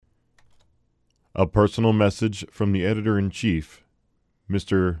A personal message from the editor-in-chief,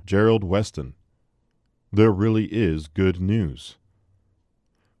 Mr. Gerald Weston. There really is good news.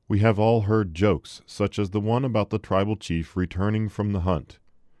 We have all heard jokes, such as the one about the tribal chief returning from the hunt.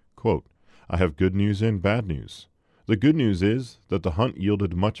 Quote, I have good news and bad news. The good news is that the hunt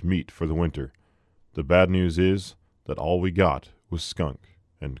yielded much meat for the winter. The bad news is that all we got was skunk.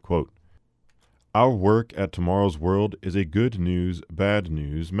 End quote. Our work at Tomorrow's World is a good news, bad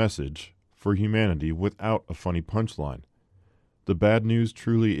news message for humanity without a funny punchline. The bad news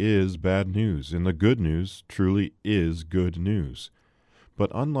truly is bad news, and the good news truly is good news. But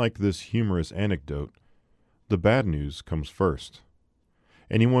unlike this humorous anecdote, the bad news comes first.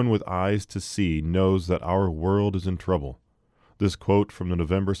 Anyone with eyes to see knows that our world is in trouble. This quote from the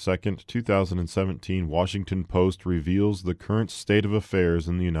November 2nd, 2017 Washington Post reveals the current state of affairs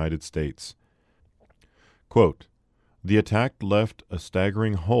in the United States. Quote, the attack left a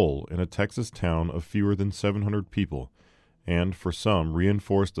staggering hole in a Texas town of fewer than 700 people, and for some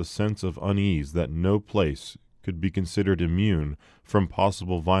reinforced a sense of unease that no place could be considered immune from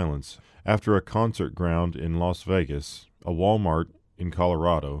possible violence after a concert ground in Las Vegas, a Walmart in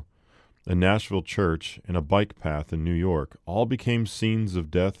Colorado, a Nashville church, and a bike path in New York all became scenes of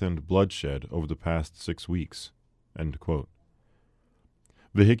death and bloodshed over the past 6 weeks. End quote.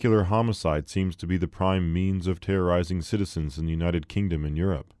 Vehicular homicide seems to be the prime means of terrorizing citizens in the United Kingdom and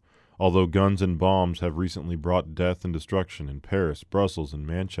Europe, although guns and bombs have recently brought death and destruction in Paris, Brussels, and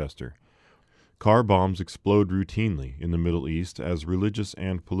Manchester. Car bombs explode routinely in the Middle East as religious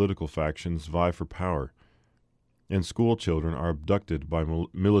and political factions vie for power, and school children are abducted by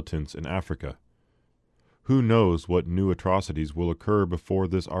militants in Africa. Who knows what new atrocities will occur before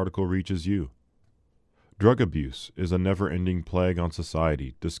this article reaches you? Drug abuse is a never-ending plague on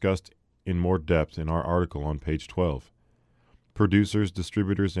society, discussed in more depth in our article on page 12. Producers,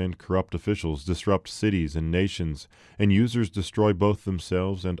 distributors, and corrupt officials disrupt cities and nations, and users destroy both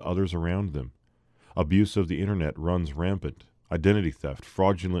themselves and others around them. Abuse of the internet runs rampant. Identity theft,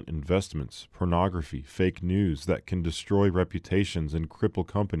 fraudulent investments, pornography, fake news that can destroy reputations and cripple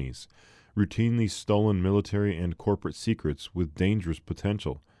companies, routinely stolen military and corporate secrets with dangerous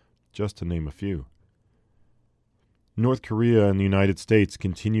potential, just to name a few. North Korea and the United States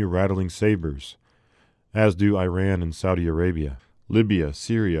continue rattling sabers, as do Iran and Saudi Arabia. Libya,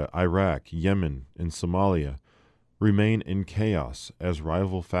 Syria, Iraq, Yemen, and Somalia remain in chaos as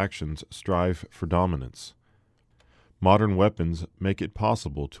rival factions strive for dominance. Modern weapons make it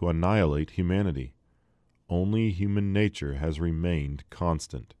possible to annihilate humanity. Only human nature has remained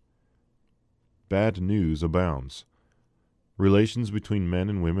constant. Bad news abounds. Relations between men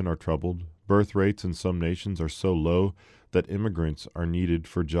and women are troubled. Birth rates in some nations are so low that immigrants are needed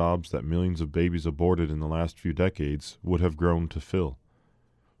for jobs that millions of babies aborted in the last few decades would have grown to fill.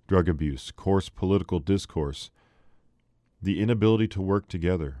 Drug abuse, coarse political discourse, the inability to work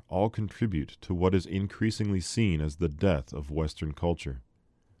together all contribute to what is increasingly seen as the death of Western culture.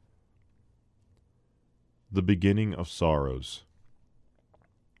 The beginning of sorrows.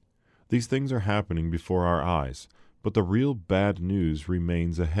 These things are happening before our eyes, but the real bad news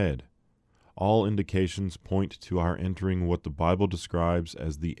remains ahead. All indications point to our entering what the Bible describes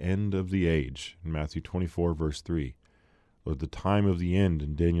as the end of the age in Matthew 24, verse 3, or the time of the end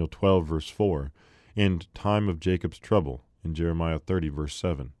in Daniel 12, verse 4, and time of Jacob's trouble in Jeremiah 30, verse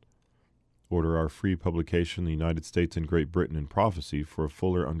 7. Order our free publication, The United States and Great Britain in Prophecy, for a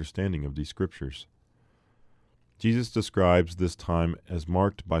fuller understanding of these scriptures. Jesus describes this time as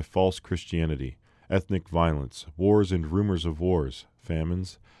marked by false Christianity, ethnic violence, wars and rumors of wars,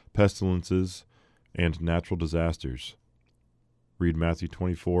 famines, pestilences, and natural disasters. Read Matthew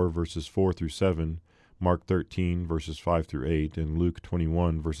 24, verses 4 through 7, Mark 13, verses 5 through 8, and Luke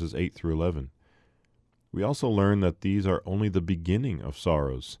 21, verses 8 through 11. We also learn that these are only the beginning of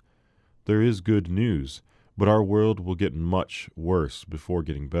sorrows. There is good news, but our world will get much worse before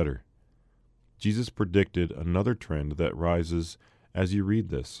getting better. Jesus predicted another trend that rises as you read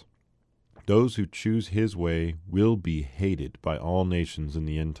this. Those who choose his way will be hated by all nations in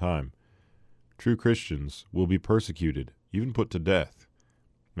the end time. True Christians will be persecuted, even put to death.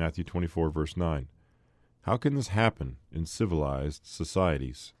 Matthew 24, verse 9. How can this happen in civilized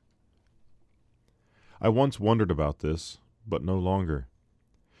societies? I once wondered about this, but no longer.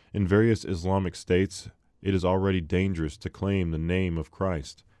 In various Islamic states, it is already dangerous to claim the name of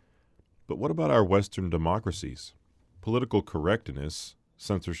Christ. But what about our Western democracies? Political correctness,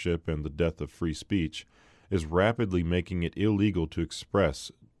 censorship, and the death of free speech is rapidly making it illegal to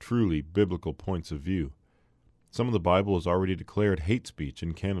express truly biblical points of view. Some of the Bible has already declared hate speech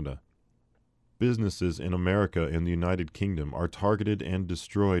in Canada. businesses in America and the United Kingdom are targeted and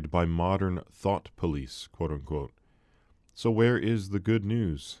destroyed by modern thought police, quote unquote. So where is the good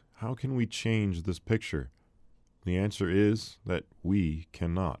news? How can we change this picture? The answer is that we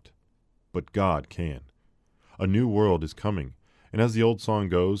cannot, but God can. A new world is coming, and as the old song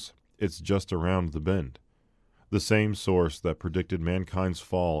goes, it's just around the bend. The same source that predicted mankind's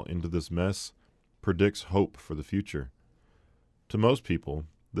fall into this mess predicts hope for the future. To most people,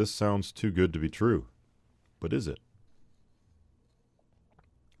 this sounds too good to be true. But is it?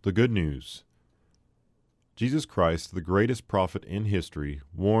 The good news. Jesus Christ, the greatest prophet in history,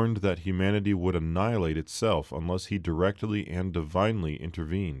 warned that humanity would annihilate itself unless he directly and divinely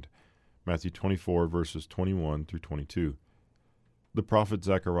intervened. Matthew 24, verses 21 through 22. The prophet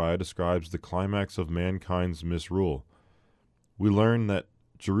Zechariah describes the climax of mankind's misrule. We learn that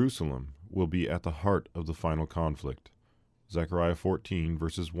Jerusalem will be at the heart of the final conflict. Zechariah 14,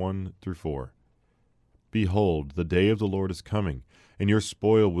 verses 1 through 4. Behold, the day of the Lord is coming, and your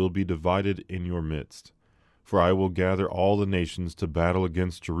spoil will be divided in your midst. For I will gather all the nations to battle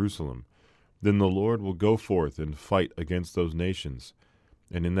against Jerusalem. Then the Lord will go forth and fight against those nations.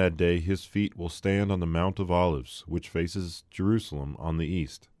 And in that day his feet will stand on the Mount of Olives, which faces Jerusalem on the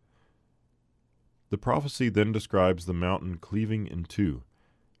east. The prophecy then describes the mountain cleaving in two,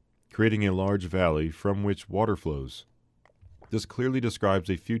 creating a large valley from which water flows. This clearly describes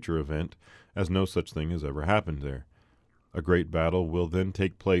a future event, as no such thing has ever happened there. A great battle will then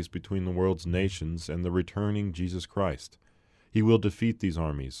take place between the world's nations and the returning Jesus Christ. He will defeat these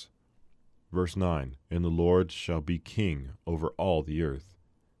armies. Verse 9, and the Lord shall be king over all the earth.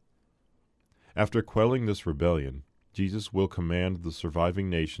 After quelling this rebellion, Jesus will command the surviving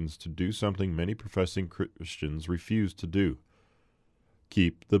nations to do something many professing Christians refuse to do: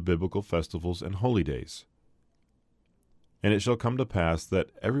 keep the biblical festivals and holy days. And it shall come to pass that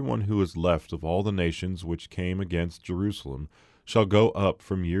everyone who is left of all the nations which came against Jerusalem shall go up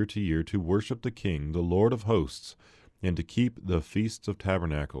from year to year to worship the King, the Lord of hosts, and to keep the feasts of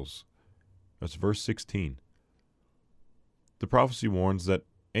tabernacles. That's verse 16. The prophecy warns that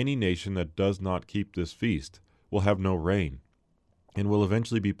any nation that does not keep this feast will have no rain, and will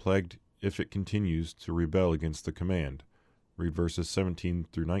eventually be plagued if it continues to rebel against the command. Read verses 17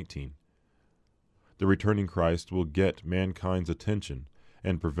 through 19. The returning Christ will get mankind's attention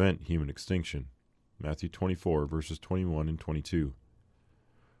and prevent human extinction. Matthew 24, verses 21 and 22.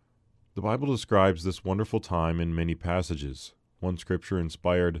 The Bible describes this wonderful time in many passages. One scripture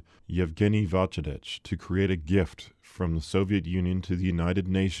inspired Yevgeny Vachedech to create a gift from the Soviet Union to the United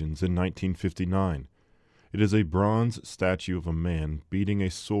Nations in 1959. It is a bronze statue of a man beating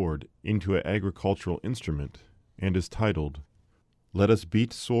a sword into an agricultural instrument and is titled, "Let us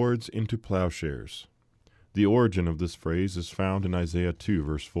beat swords into plowshares." The origin of this phrase is found in Isaiah 2,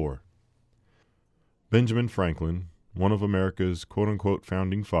 verse 4. Benjamin Franklin, one of America's quote-unquote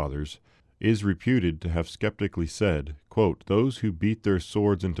founding fathers, is reputed to have skeptically said, quote, "Those who beat their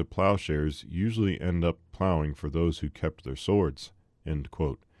swords into plowshares usually end up plowing for those who kept their swords." End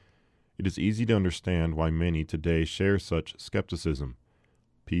quote. It is easy to understand why many today share such skepticism.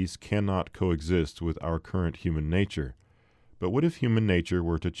 Peace cannot coexist with our current human nature. But what if human nature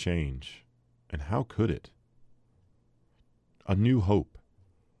were to change? And how could it? A new hope.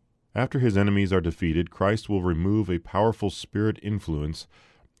 After his enemies are defeated, Christ will remove a powerful spirit influence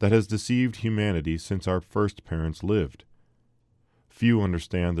that has deceived humanity since our first parents lived. Few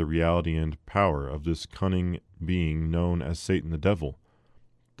understand the reality and power of this cunning being known as Satan the devil.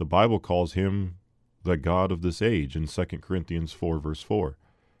 The Bible calls him the god of this age in 2 Corinthians 4, verse 4.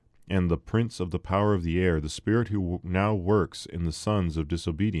 And the prince of the power of the air, the spirit who now works in the sons of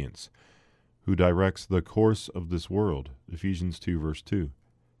disobedience, who directs the course of this world, Ephesians 2, verse 2.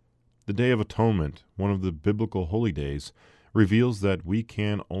 The Day of Atonement, one of the biblical holy days, reveals that we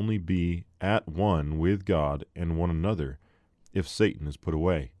can only be at one with God and one another if Satan is put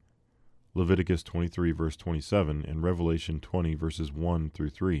away. Leviticus 23, verse 27, and Revelation 20, verses 1 through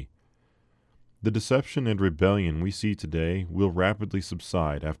 3. The deception and rebellion we see today will rapidly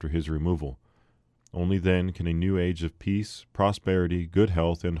subside after his removal. Only then can a new age of peace, prosperity, good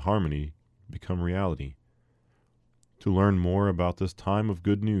health, and harmony become reality. To learn more about this time of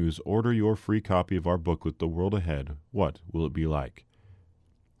good news, order your free copy of our booklet, The World Ahead, What Will It Be Like?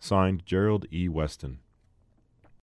 Signed, Gerald E. Weston.